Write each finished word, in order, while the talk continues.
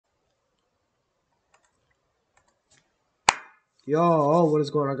Yo, what is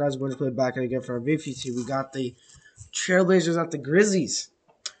going on, guys? We're going to play back and again for our VPT. We got the Trailblazers at the Grizzlies.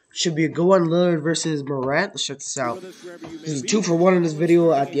 Should be a good one. LILLARD versus MORANT. Let's check this out. There's a 2-for-1 in this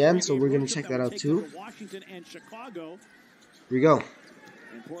video at the end, so we're going to check that out too. Here we go.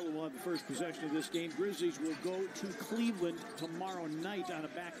 And Portland will have the first possession of this game. Grizzlies will go to Cleveland tomorrow night on a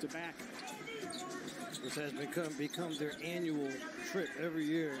back-to-back. This has become their annual trip every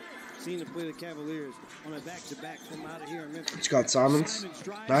year. Seen to play the Cavaliers on a back-to-back from out of here in Memphis. Scott Simons.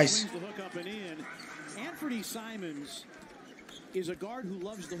 Nice. Anthony Simons is a guard who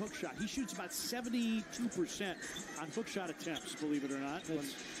loves the hook shot. He shoots about 72% on hook shot attempts, believe it or not.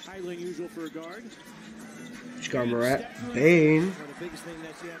 That's highly unusual for a guard. Scott MORANT. Bane. The biggest thing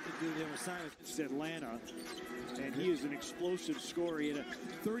that you have to do there with Simons. It's Atlanta, and he is an explosive scorer. He had a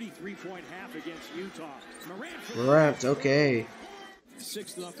 33-point half against Utah. MORANT, okay.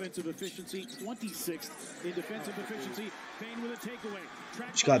 6th in offensive efficiency, 26th in defensive efficiency. Bane with a takeaway.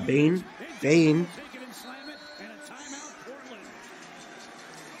 Scott Bane. Bane. Take it and slam it, and a timeout, Portland.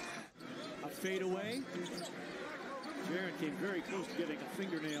 A fadeaway. Jaron came very close to getting a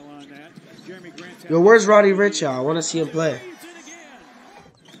fingernail on that. Jeremy Grant. Yo, where's Roddy Rich at? I want to see him play.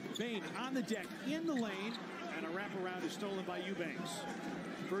 Bane on the deck, in the lane, and a wraparound is stolen by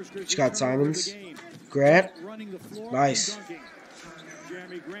Eubanks. Scott Simons. Grant. Nice.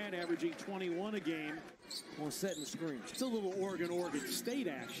 Jeremy Grant averaging 21 a game on setting the screen. It's a little Oregon State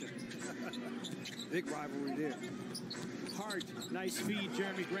action. Big rivalry there. Hart, nice feed.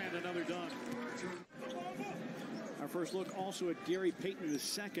 Jeremy Grant, another dunk. Our first look also at Gary Payton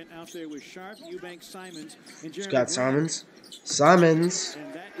II out there with Sharp, Eubanks, Simons, and Jeremy Scott Grant. Simons. Simons.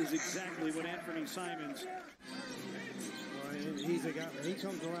 And that is exactly what Anthony Simons. He's a guy, when he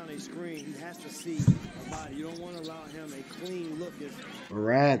comes around a screen, he has to see a body. You don't want to allow him a clean look.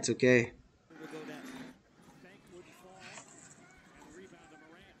 MORANT, okay.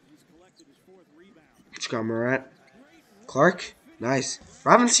 Scott MORANT. Clark, nice.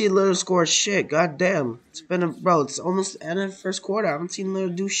 I haven't seen LILLARD score shit. God damn. It's been it's almost the end of the first quarter. I haven't seen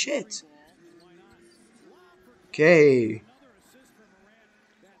LILLARD do shit. Okay.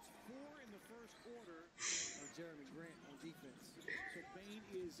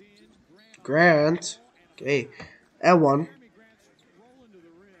 Grant. Okay. And one.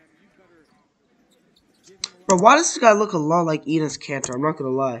 Bro, why does this guy look a lot like Enes Kanter? I'm not gonna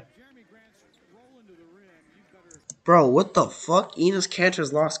lie. Bro, what the fuck? Enes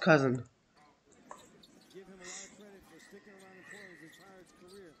Kanter's lost cousin.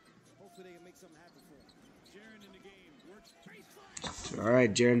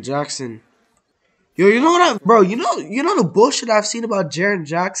 Alright, Jaren Jackson. Yo, you know what bro, you know the bullshit I've seen about Jaren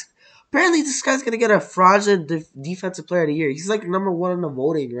Jackson? Apparently this guy's gonna get a fraudulent defensive player of the year. He's like #1 in the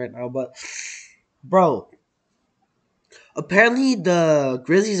voting right now, but bro, apparently the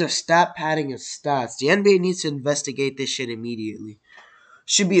Grizzlies are stat padding his stats. The NBA needs to investigate this shit immediately.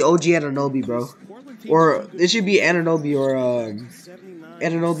 Should be OG Anunoby, bro. Or it should be Anunoby or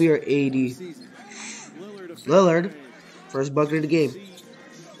AD. LILLARD, first bucket of the game.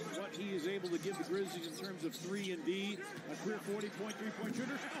 What he is able to give the Grizzlies in terms of 3 and D, a career 40-point three-point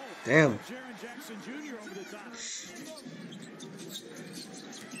shooter. Damn. Jaren Jackson Jr. over the top.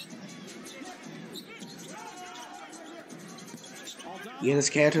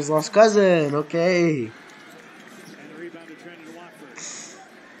 Enes Kanter's lost cousin. Okay. And the rebound to Trendon Watford.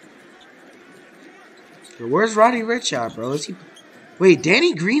 Where's Roddy Rich at, bro? Is he? Wait,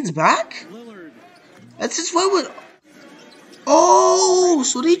 Danny Green's back? LILLARD. That's his way with. Oh,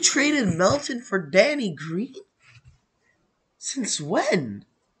 so they traded Melton for Danny Green? Since when?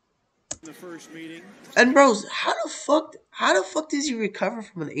 The first meeting. And bros, how the fuck does he recover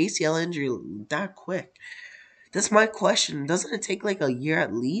from an ACL injury that quick? That's my question. Doesn't it take like a year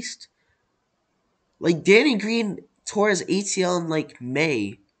at least? Like Danny Green tore his ACL in like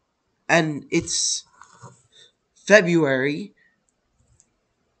May, and it's February.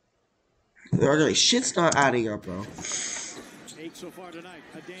 Like, shit's not adding up, bro. 8 so far tonight.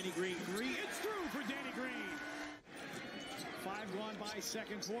 A Danny Green 3. It's through for Danny Green. 5 gone by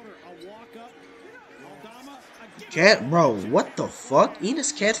second quarter. A walk up. Aldama. Can't, bro. What the fuck?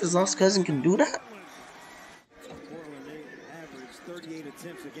 Enes Kanter's lost cousin can do that?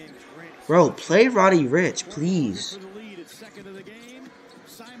 Bro, play Roddy Rich, please.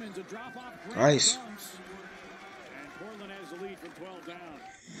 Nice. And Portland has the lead from 12 down.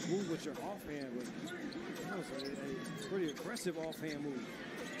 Move with your offhand. That was a pretty aggressive offhand move.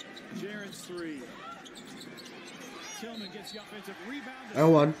 Jaren's 3. Tillman gets the offensive rebound.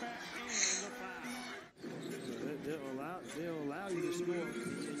 L1. They'll allow you to score,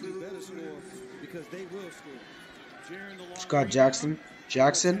 and you better score because they will score. Just got Jackson.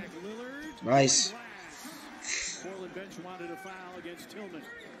 Jackson. Nice. Portland bench wanted a foul against Tillman.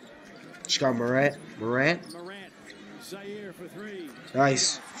 Just got Morant. Morant. Zaire for three.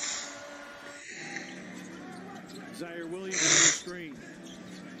 Nice. Zaire Williams on the screen.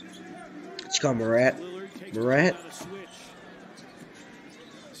 Just got Morant. Morant.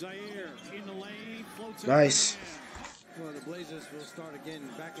 Zaire in the lane. Nice. Well, the Blazers will start again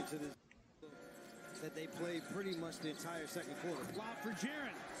back into this that they played pretty much the entire second quarter. Lob for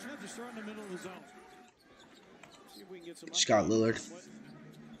Jaren. Just throw in the middle of the zone. See if we can get some. Just got Lillard.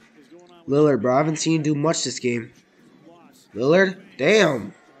 Lillard, bro. I haven't seen him do much this game. Lillard?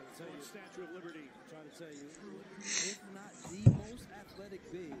 Damn. Statue of Liberty. Trying to tell you, if not the most athletic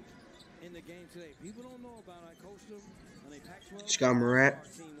big in the game today. People don't know about it. I coached them on a Pac-12. Just got Morant.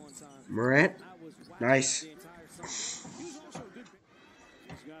 Morant. Nice. He was also a good.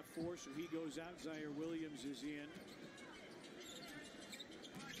 He's got four, so he goes out. Zaire Williams is in.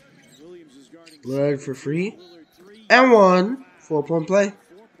 Williams is guarding. Lillard for free. And one. 4-point play.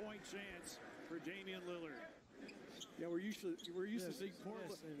 4-point chance for Damian Lillard. Yeah, we're used to seeing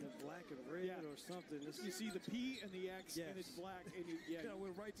Portland in the black and red or something. You see the P and the X, and it's black, and you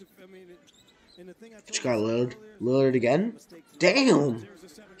went right to. I mean, and the thing I told Just got Lillard. Lillard again. Damn. there's a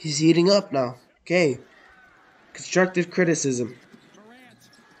 7. He's heating up now. Okay. Constructive criticism. Morant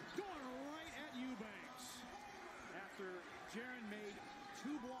going right at Eubanks. After Jaren made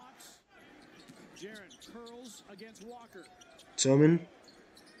 2 blocks, Jaren curls against Walker. Tillman.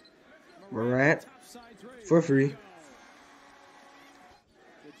 Morant. Topside three. For free.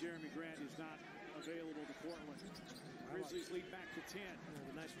 But Jeremy Grant is not available to Portland. Grizzlies lead back to 10.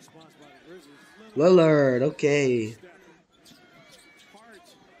 A nice response by the Grizzlies. Lillard. Okay.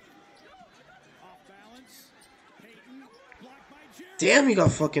 Hart. Off balance. Payton. Blocked by Jaren. Damn, he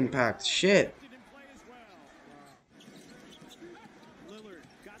got fucking packed. Shit. Didn't play as well. Lillard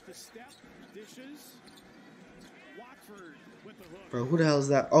got the step. Dishes. Watford with the hook. Bro, who the hell is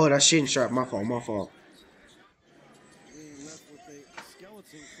that? Oh, that's Shane Sharp. My fault. My fault. Being left with a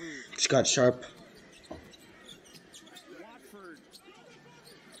skeleton crew. Just got Sharp. Watford.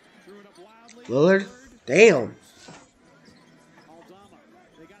 Threw it up wildly. Lillard. Damn. Aldama.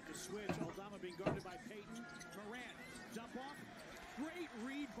 They got the switch. Aldama being guarded by Payton. Morant. Jump off. Great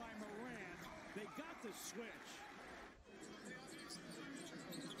read by Morant. They got the switch.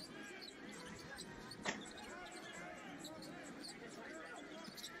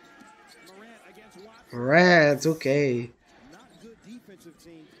 Morant against Watford. Morant. Okay. Not good defensive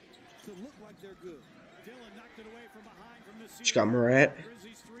team to look like they're good. Dillon knocked it away from behind from the Just got Morant.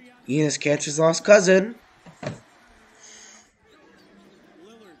 Grizzlies 3 on. Enos catches lost cousin.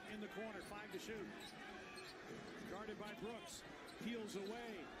 Lillard in the corner, 5 to shoot. Guarded by Brooks. Peels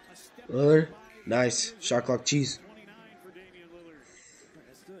away. A step Lillard. by Nice. Shot clock cheese. 29 for Damian Lillard.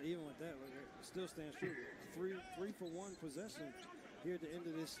 And still, even with that, it still stands true. Three for one possession here at the end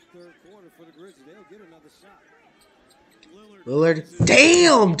of this third quarter for the Grizzlies. They'll get another shot. Lillard.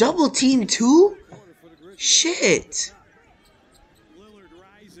 Damn. Double team too? Quarter for the Grizzlies. Shit. Lillard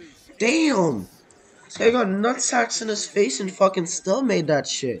rises. Damn. This guy got nutsacks in his face and fucking still made that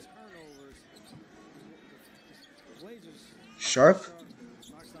shit. Turnovers. The Blazers Sharp.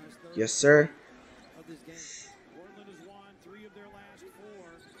 Markstein's third Yes, sir. of this game. Portland has won 3 of their last 4,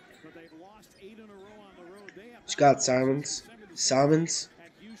 but they've lost 8 in a row on the road. They have Just got Simons. Simons. at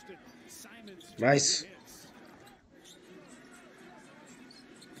Houston. Simons. Nice. hits.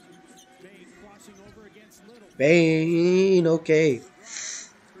 Bain crossing over against Little. Bane. Okay. For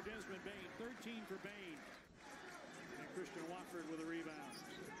Desmond Bain, 13 for Bain. And Christian Watford with a rebound.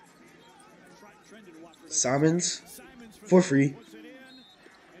 Trendon Watford. Simons. Simons For free. puts it in,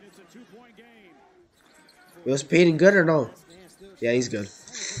 and it's a 2-point game. Was Payton good or no? Yeah, he's good.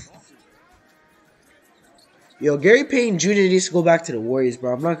 Yo, Gary Payton Jr. needs to go back to the Warriors,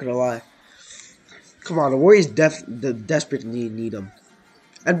 bro. I'm not gonna lie. Come on, the Warriors desperately need him.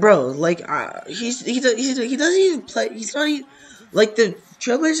 And bro, like he doesn't even play. He's not even like the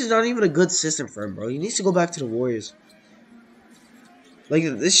Trailblazers is not even a good system for him, bro. He needs to go back to the Warriors. Like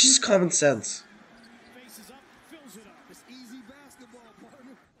it's just common sense. Faces up, fills it up. It's easy basketball,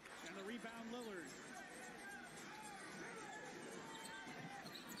 partner. And the rebound, Lillard.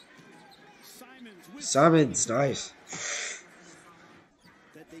 Simons with Simons, nice.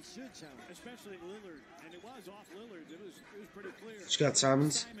 That they should challenge. especially Lillard, and it was off Lillard. It was pretty clear. Just got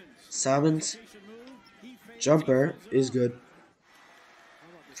Simons. Simons. Simons. Move. He fades, Jumper is good.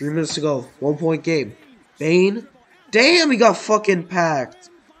 3 minutes to go. 1-point game. Bane. Damn, he got fucking packed.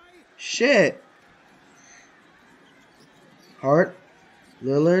 Shit. Hart.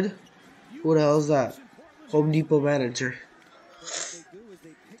 Lillard. Who the hell is that? Home Depot manager. What they do is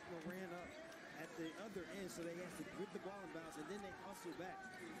they pick Morant up at the other end, so they have to get the ball in bounds, and then they hustle back.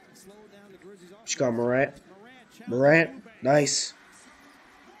 Slow down the Grizzlies. She got Morant. Morant, nice.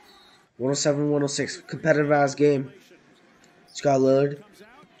 107-106. Competitive ass game. She got Lillard.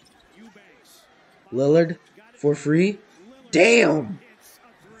 Lillard for free. Damn.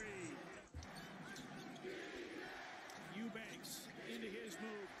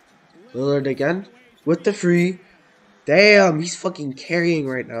 Lillard again with the free. Damn, he's fucking carrying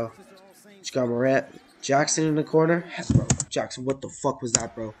right now. She got Morant. Jackson in the corner. Bro, Jackson, what the fuck was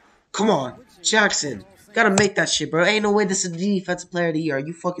that, bro? Come on, Jackson. Gotta make that shit, bro. Ain't no way this is the defensive player of the year. Are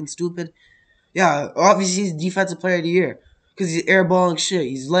you fucking stupid? Yeah, obviously he's defensive player of the year. Because he's airballing shit.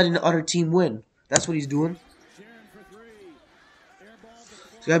 He's letting the other team win. That's what he's doing.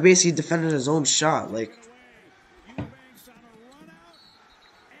 This guy basically defended his own shot. Like,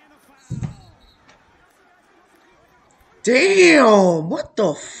 damn, what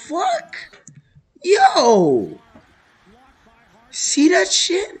the fuck? Yo! See that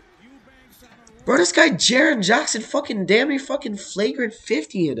shit? Bro, this guy Jaren Jackson fucking damn near fucking flagrant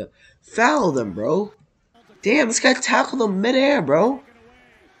 50 and fouled him, bro. Damn, this guy tackled him midair, bro.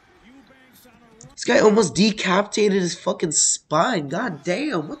 This guy almost decapitated his fucking spine. God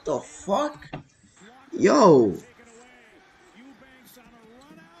damn, what the fuck? Yo.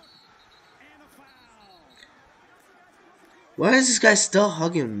 Why is this guy still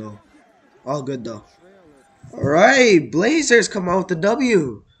hugging him, though? All good, though. Alright, Blazers come out with the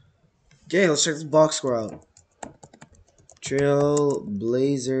W. Okay, let's check this box score out. Trail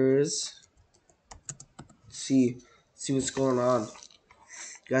Blazers. See what's going on.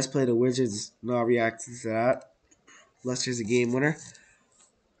 You guys play the Wizards, not reacting to that. Lester's a game winner.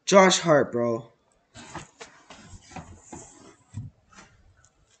 Josh Hart, bro.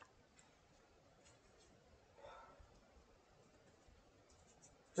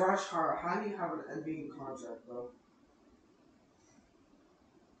 Josh Hart, how do you have an NBA contract, bro?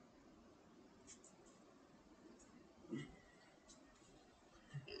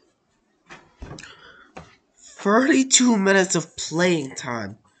 "32 minutes of playing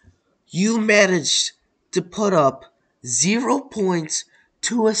time. You managed to put up 0 points,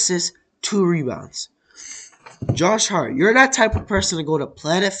 2 assists, 2 rebounds. Josh Hart, you're that type of person to go to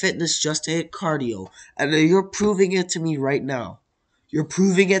Planet Fitness just to hit cardio, and you're proving it to me right now. You're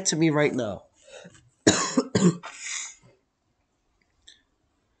proving it to me right now.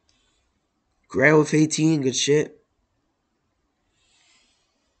 Grant with 18, good shit.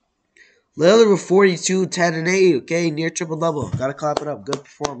 Lillard with 42, 10 and 8, okay, near triple-double. Gotta clap it up, good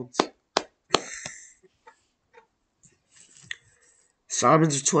performance.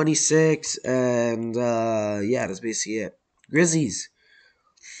 Simons with 26, and yeah, that's basically it. Grizzlies.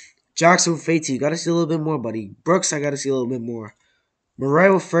 Jackson with 18, gotta see a little bit more, buddy. Brooks, I gotta see a little bit more.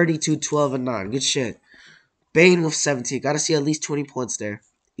 Murray with 32, 12 and 9, good shit. Bane with 17, gotta see at least 20 points there.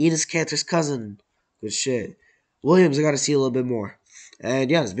 Enos Kanter's cousin, good shit. Williams, I gotta see a little bit more.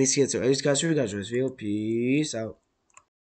 And yeah, that's basically it. So, guys, for you guys, video. Peace out.